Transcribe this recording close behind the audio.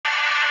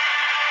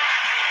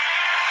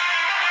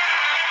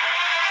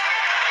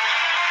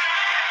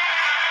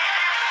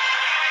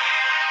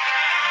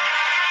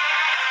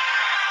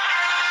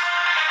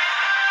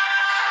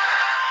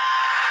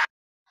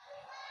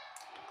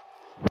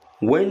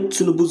When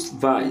Tinubus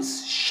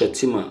vice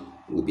Shettima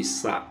will be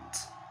sacked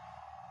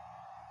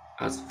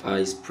as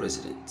vice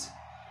president.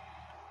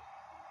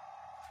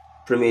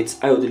 Primate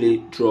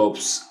Ayodele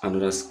drops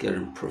another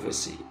scaring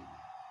prophecy.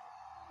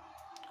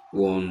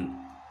 One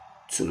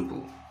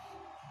Tinubus.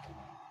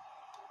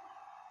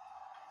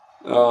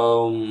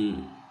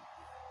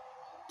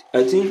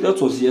 I think that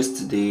was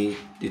yesterday,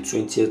 the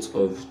 20th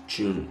of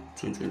June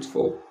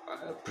 2024.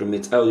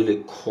 Primate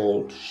Ayodele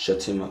called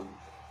Shettima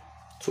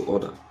to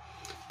order,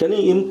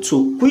 telling him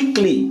to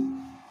quickly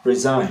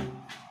resign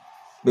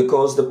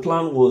because the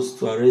plan was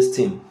to arrest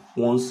him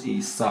once he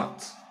is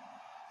sacked,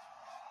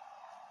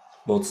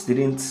 but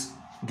didn't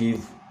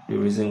give the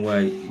reason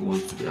why he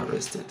wants to be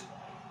arrested.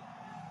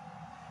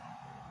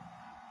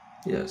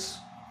 Yes,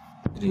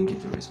 didn't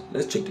give the reason.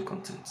 Let's check the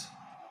content.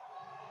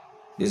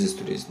 This is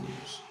today's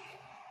news.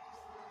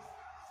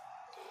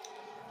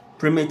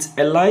 Primate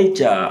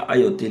Elijah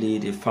Ayodele,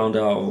 the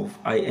founder of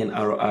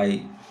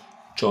INRI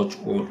Church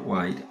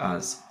Worldwide,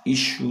 has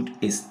issued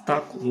a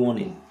stark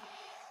warning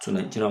to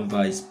Nigerian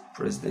Vice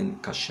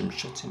President Kashim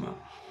Shettima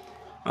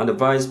and the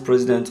Vice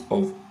President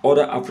of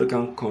other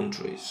African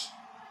countries.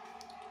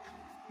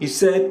 He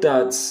said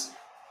that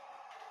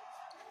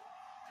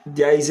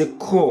there is a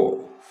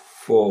call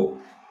for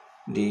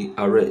the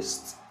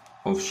arrest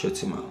of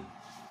Shettima,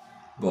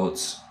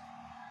 but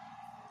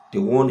the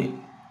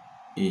warning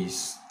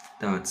is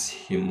that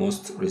he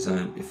must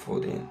resign before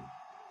then.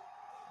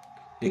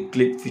 The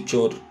clip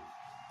featured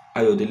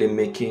Ayodele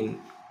making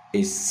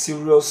a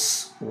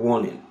serious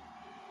warning,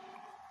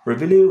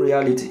 revealing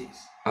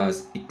realities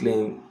as he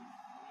claimed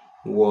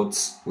what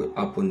will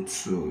happen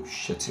to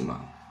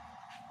Shettima.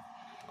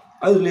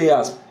 Ayodele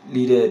has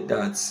pleaded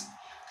that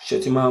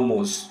Shettima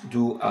must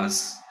do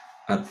as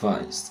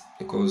advised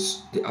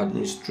because the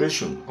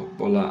administration of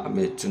Bola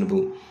Ahmed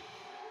Tinubu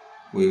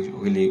will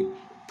really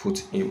put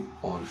him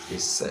on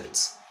his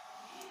set.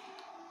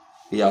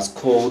 He has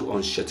called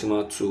on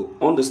Shettima to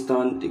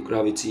understand the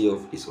gravity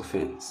of his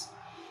offense,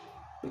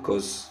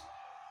 because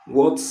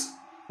what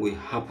will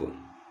happen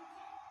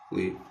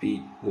will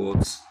be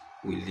what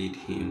will lead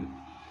him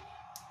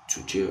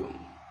to jail.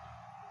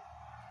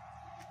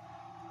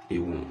 He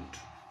won't.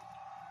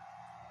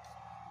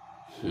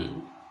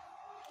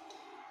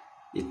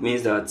 It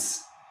means that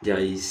there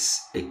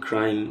is a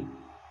crime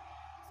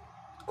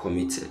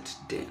committed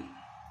then.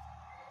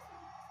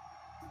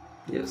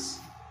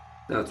 Yes,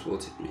 that's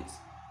what it means.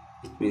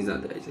 It means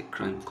that there is a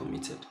crime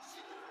committed,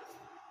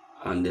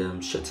 and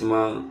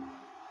Shettima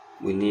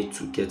will need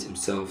to get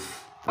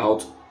himself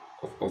out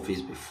of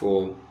office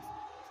before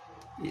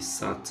he's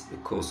sacked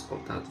because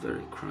of that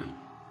very crime.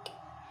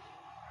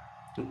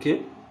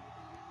 Okay,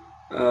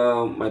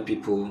 my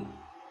people,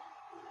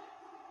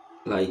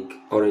 like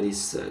already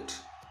said,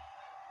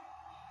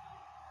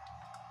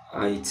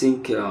 I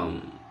think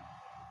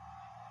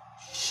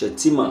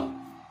Shettima,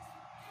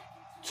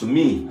 to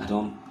me, I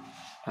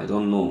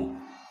don't know,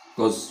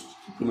 because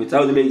Primate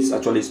Ayodele is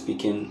actually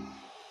speaking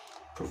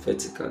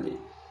prophetically.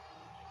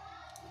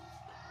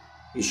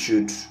 He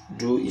should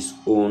do his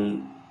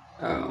own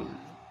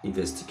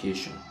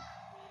investigation.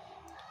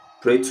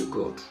 Pray to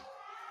God.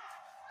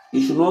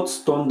 He should not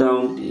turn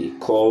down the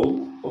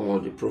call or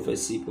the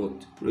prophecy,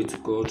 but pray to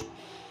God,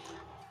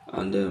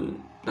 and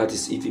that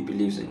is if he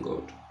believes in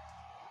God,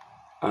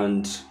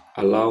 and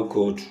allow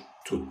God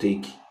to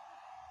take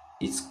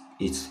his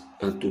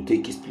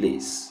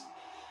place.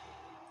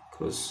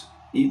 Because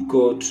if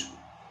God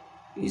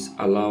is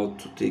allowed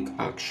to take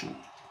action,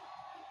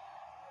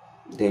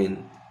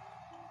 then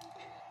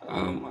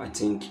I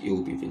think he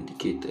will be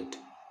vindicated,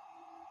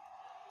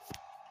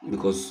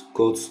 because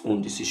God's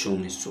own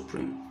decision is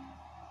supreme.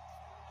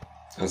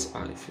 That's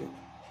how I feel.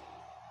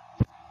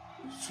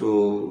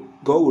 So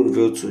God will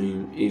reveal to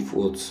him if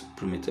what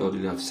Primate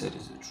Ayodele have said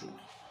is the truth.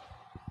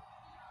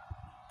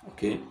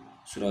 Okay,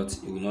 so that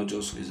he will not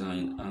just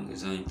resign and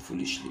resign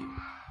foolishly.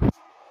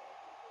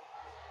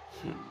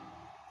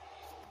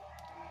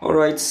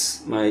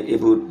 Alright, my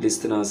able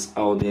listeners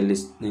out there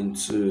listening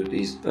to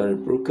this very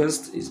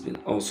broadcast, it's been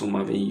awesome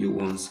having you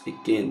once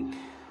again.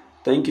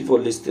 Thank you for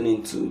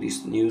listening to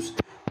this news.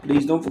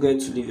 Please don't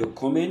forget to leave your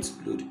comments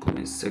below the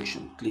comment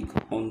section. Click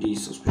on the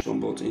subscription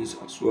buttons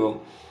as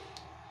well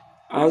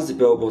as the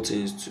bell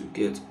buttons to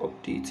get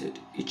updated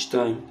each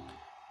time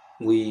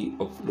we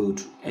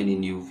upload any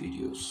new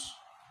videos.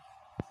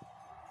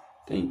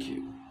 Thank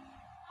you.